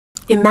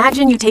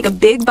Imagine you take a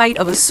big bite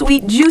of a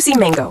sweet, juicy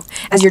mango.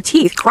 As your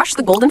teeth crush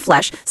the golden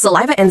flesh,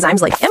 saliva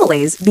enzymes like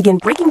amylase begin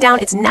breaking down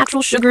its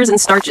natural sugars and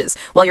starches,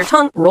 while your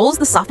tongue rolls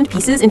the softened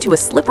pieces into a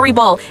slippery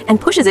ball and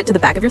pushes it to the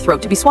back of your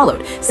throat to be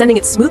swallowed, sending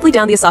it smoothly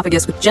down the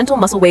esophagus with gentle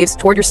muscle waves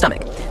toward your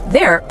stomach.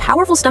 There,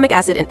 powerful stomach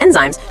acid and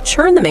enzymes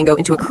churn the mango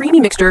into a creamy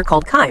mixture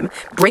called chyme,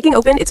 breaking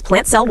open its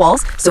plant cell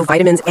walls so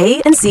vitamins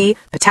A and C,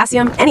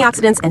 potassium,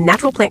 antioxidants, and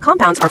natural plant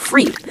compounds are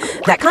freed.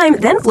 That chyme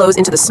then flows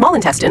into the small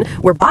intestine,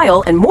 where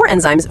bile and more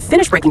enzymes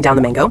finish breaking down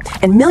the mango,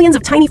 and millions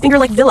of tiny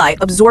finger-like villi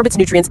absorb its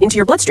nutrients into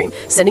your bloodstream,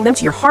 sending them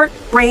to your heart,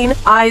 brain,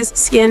 eyes,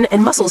 skin,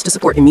 and muscles to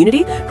support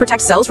immunity,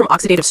 protect cells from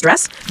oxidative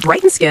stress,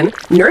 brighten skin,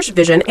 nourish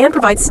vision, and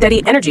provide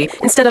steady energy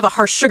instead of a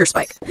harsh sugar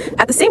spike.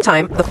 At the same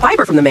time, the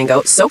fiber from the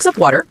mango soaks up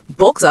water,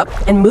 bulks up,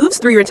 and moves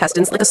through your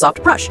intestines like a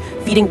soft brush,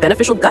 feeding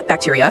beneficial gut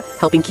bacteria,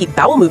 helping keep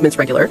bowel movements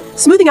regular,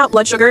 smoothing out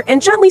blood sugar,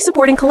 and gently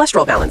supporting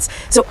cholesterol balance.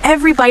 So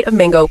every bite of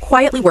mango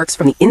quietly works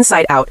from the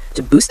inside out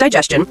to boost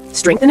digestion,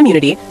 strengthen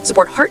immunity,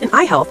 support heart and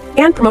eye health,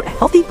 and promote a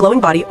healthy,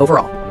 glowing body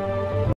overall.